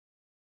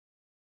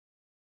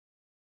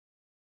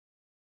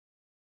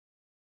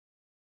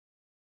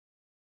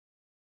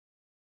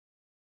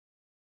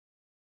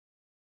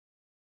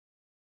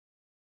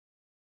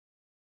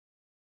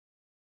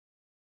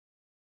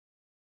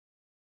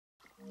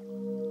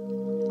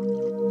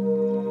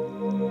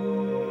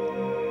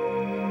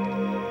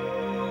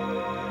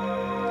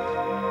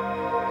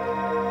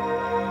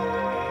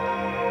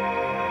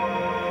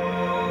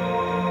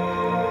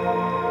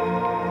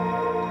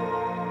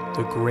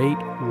The great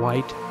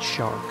white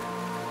shark,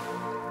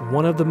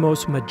 one of the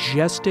most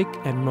majestic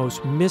and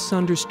most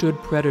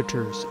misunderstood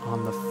predators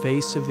on the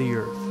face of the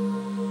earth.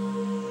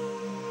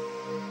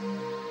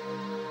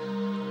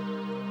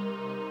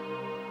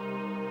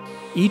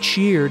 Each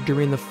year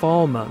during the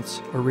fall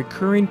months, a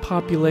recurring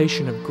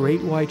population of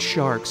great white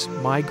sharks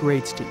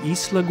migrates to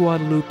Isla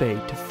Guadalupe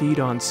to feed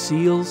on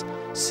seals,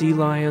 sea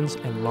lions,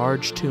 and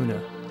large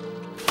tuna.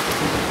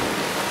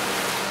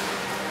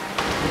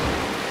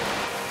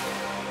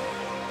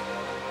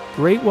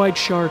 Great white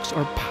sharks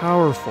are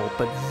powerful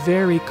but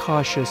very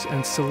cautious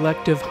and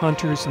selective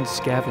hunters and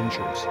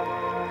scavengers.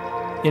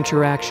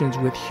 Interactions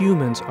with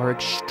humans are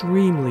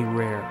extremely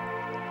rare.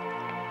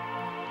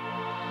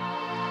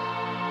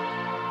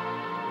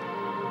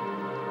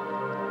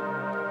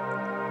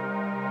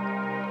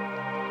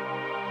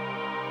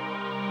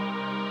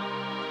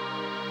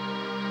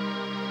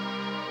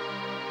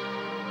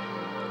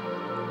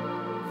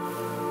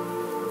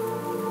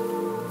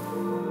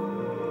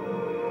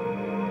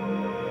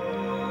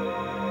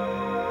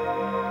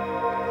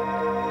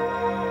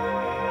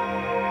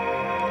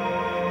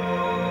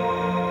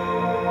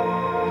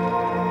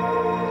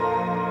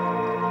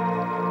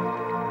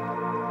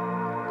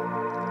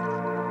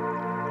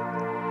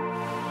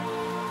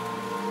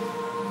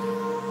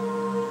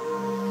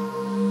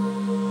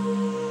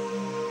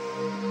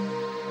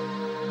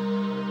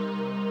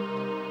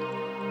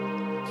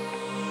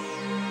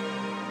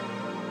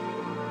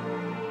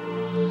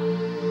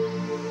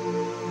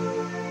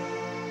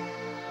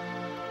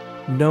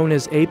 Known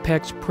as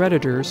apex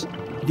predators,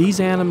 these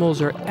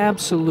animals are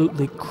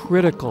absolutely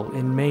critical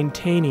in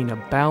maintaining a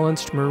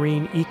balanced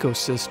marine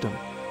ecosystem.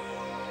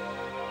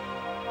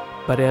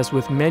 But as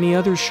with many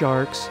other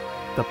sharks,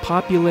 the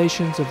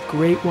populations of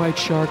great white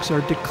sharks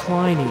are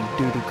declining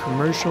due to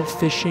commercial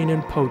fishing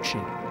and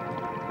poaching.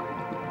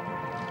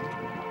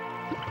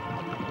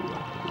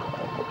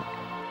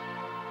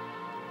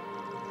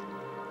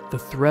 The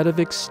threat of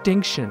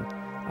extinction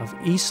of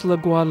Isla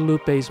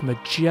Guadalupe's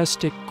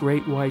majestic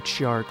great white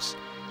sharks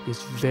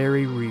is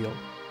very real.